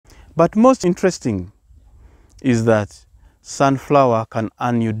But most interesting is that sunflower can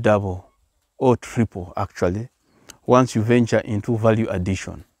earn you double or triple actually once you venture into value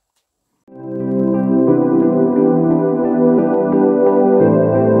addition.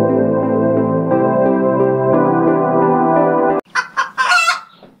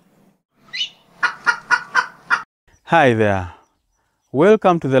 Hi there,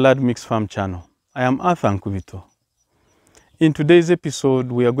 welcome to the Lad Mix Farm channel. I am Arthur Nkubito. In today's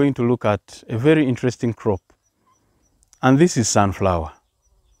episode, we are going to look at a very interesting crop, and this is sunflower.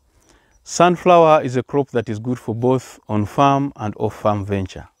 Sunflower is a crop that is good for both on-farm and off-farm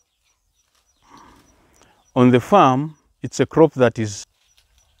venture. On the farm, it's a crop that is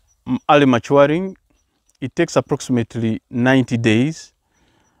early maturing. It takes approximately 90 days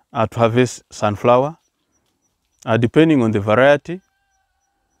to harvest sunflower, depending on the variety.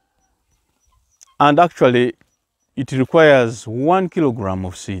 And actually, it requires 1 kilogram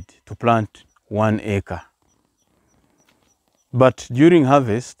of seed to plant 1 acre. But during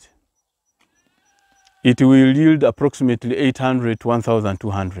harvest, it will yield approximately 800 to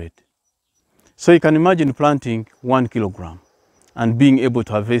 1,200. So you can imagine planting 1 kilogram and being able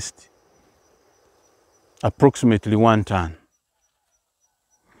to harvest approximately 1 ton.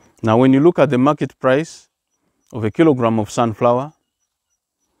 Now, when you look at the market price of a kilogram of sunflower,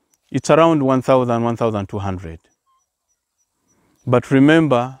 it's around 1,000, 1,200. But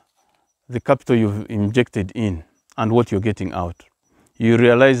remember the capital you've injected in and what you're getting out. You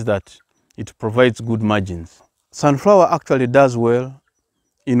realize that it provides good margins. Sunflower actually does well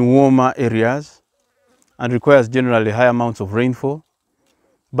in warmer areas and requires generally high amounts of rainfall,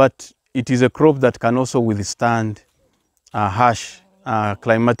 but it is a crop that can also withstand harsh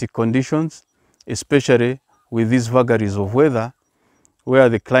climatic conditions, especially with these vagaries of weather where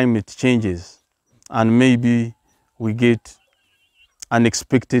the climate changes and maybe we get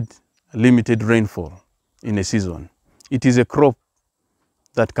unexpected limited rainfall in a season. It is a crop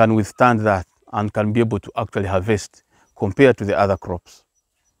that can withstand that and can be able to actually harvest compared to the other crops.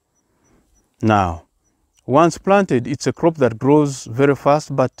 Now, once planted, it's a crop that grows very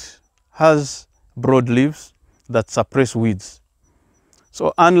fast but has broad leaves that suppress weeds.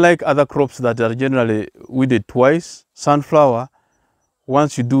 So unlike other crops that are generally weeded twice, sunflower,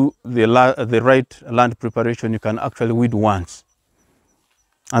 once you do the right land preparation, you can actually weed once.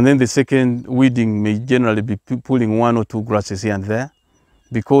 And then the second weeding may generally be pulling 1 or 2 grasses here and there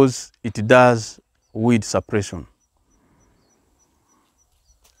because it does weed suppression.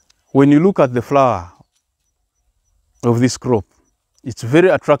 When you look at the flower of this crop, it's very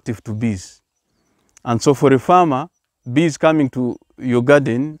attractive to bees. And so for a farmer, bees coming to your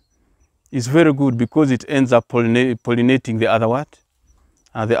garden is very good because it ends up pollinating the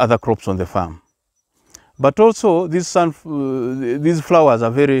other crops on the farm. But also, these flowers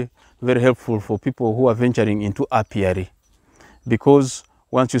are very, very helpful for people who are venturing into apiary, because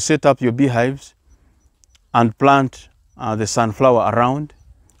once you set up your beehives and plant the sunflower around,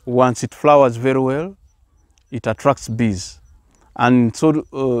 once it flowers very well, it attracts bees. And so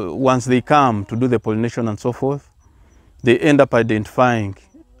once they come to do the pollination and so forth, they end up identifying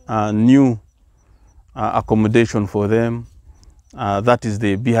new accommodation for them. That is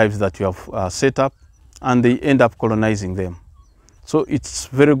the beehives that you have set up, and they end up colonizing them. So it's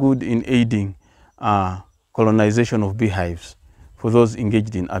very good in aiding colonization of beehives for those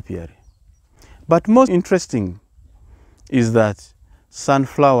engaged in apiary. But most interesting is that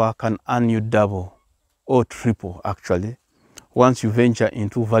sunflower can earn you double or triple actually once you venture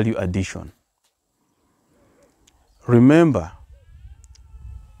into value addition. Remember,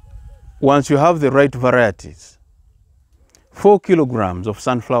 once you have the right varieties, 4 kilograms of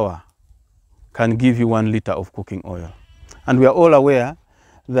sunflower can give you 1 liter of cooking oil. And we are all aware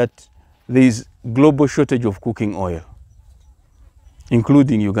that there is global shortage of cooking oil,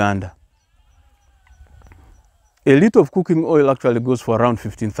 including Uganda. A liter of cooking oil actually goes for around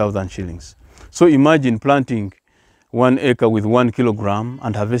 15,000 shillings. So imagine planting 1 acre with 1 kilogram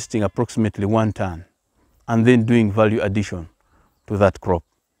and harvesting approximately 1 ton, and then doing value addition to that crop.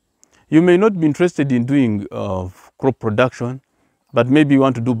 You may not be interested in doing crop production, but maybe you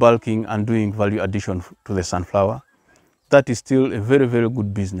want to do bulking and doing value addition to the sunflower. That is still a very, very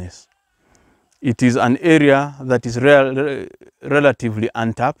good business. It is an area that is relatively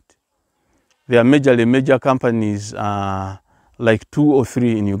untapped. There are major companies like 2 or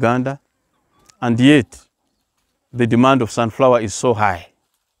 3 in Uganda, and yet the demand of sunflower is so high.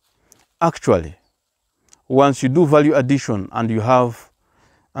 Actually, once you do value addition and you have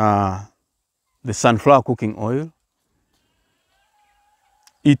the sunflower cooking oil,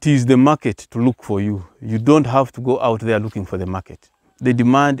 it is the market to look for you. You don't have to go out there looking for the market. The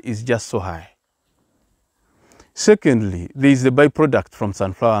demand is just so high. Secondly, there is the byproduct from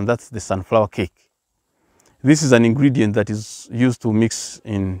sunflower, and that's the sunflower cake. This is an ingredient that is used to mix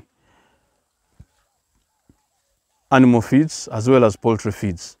in animal feeds as well as poultry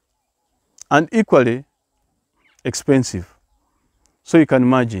feeds, and equally expensive. So you can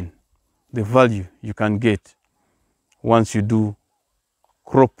imagine the value you can get once you do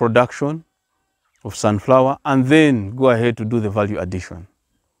crop production of sunflower and then go ahead to do the value addition.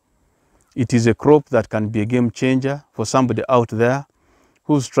 It is a crop that can be a game changer for somebody out there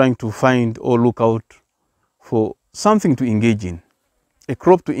who's trying to find or look out for something to engage in, a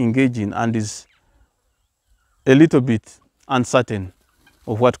crop to engage in, and is a little bit uncertain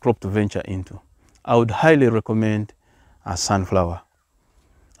of what crop to venture into. I would highly recommend a sunflower.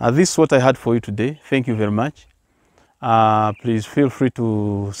 This is what I had for you today. Thank you very much. Please feel free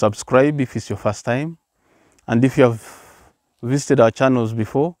to subscribe if it's your first time. And if you have visited our channels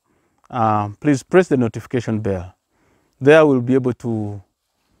before, please press the notification bell. There we'll be able to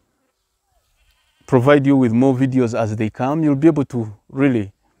provide you with more videos as they come. You'll be able to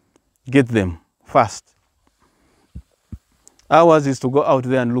really get them fast. Ours is to go out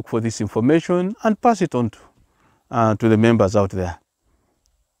there and look for this information and pass it on to the members out there.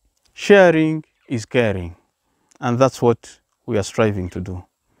 Sharing is caring, and that's what we are striving to do.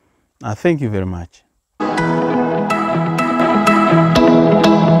 Thank you very much.